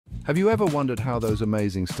Have you ever wondered how those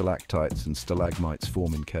amazing stalactites and stalagmites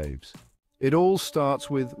form in caves? It all starts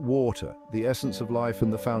with water, the essence of life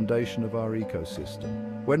and the foundation of our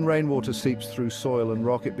ecosystem. When rainwater seeps through soil and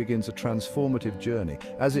rock, it begins a transformative journey.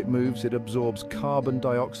 As it moves, it absorbs carbon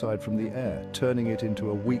dioxide from the air, turning it into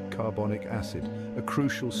a weak carbonic acid, a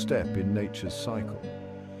crucial step in nature's cycle.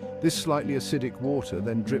 This slightly acidic water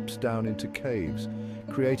then drips down into caves,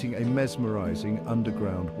 creating a mesmerizing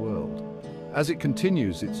underground world. As it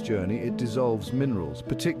continues its journey, it dissolves minerals,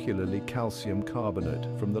 particularly calcium carbonate,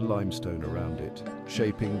 from the limestone around it,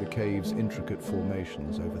 shaping the cave's intricate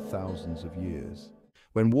formations over thousands of years.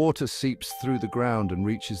 When water seeps through the ground and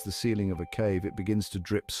reaches the ceiling of a cave, it begins to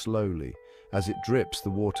drip slowly. As it drips, the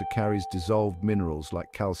water carries dissolved minerals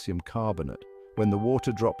like calcium carbonate. When the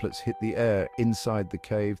water droplets hit the air inside the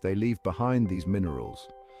cave, they leave behind these minerals.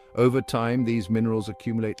 Over time, these minerals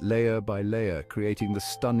accumulate layer by layer, creating the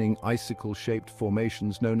stunning icicle-shaped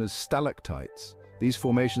formations known as stalactites. These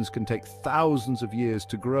formations can take thousands of years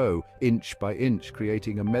to grow, inch by inch,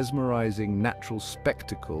 creating a mesmerizing natural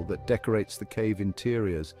spectacle that decorates the cave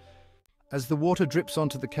interiors. As the water drips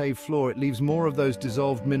onto the cave floor, it leaves more of those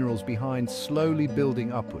dissolved minerals behind, slowly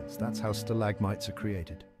building upwards. That's how stalagmites are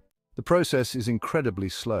created. The process is incredibly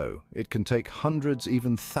slow. It can take hundreds,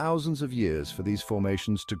 even thousands of years for these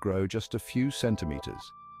formations to grow just a few centimeters.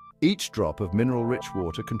 Each drop of mineral-rich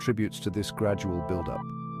water contributes to this gradual buildup.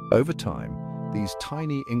 Over time, these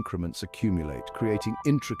tiny increments accumulate, creating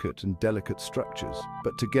intricate and delicate structures,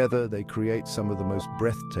 but together they create some of the most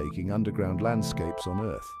breathtaking underground landscapes on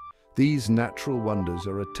Earth. These natural wonders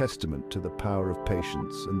are a testament to the power of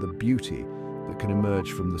patience and the beauty that can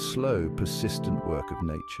emerge from the slow, persistent work of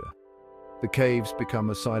nature. The caves become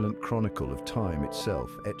a silent chronicle of time itself,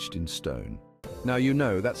 etched in stone. Now you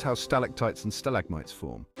know that's how stalactites and stalagmites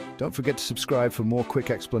form. Don't forget to subscribe for more quick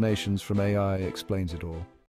explanations from AI Explains It All.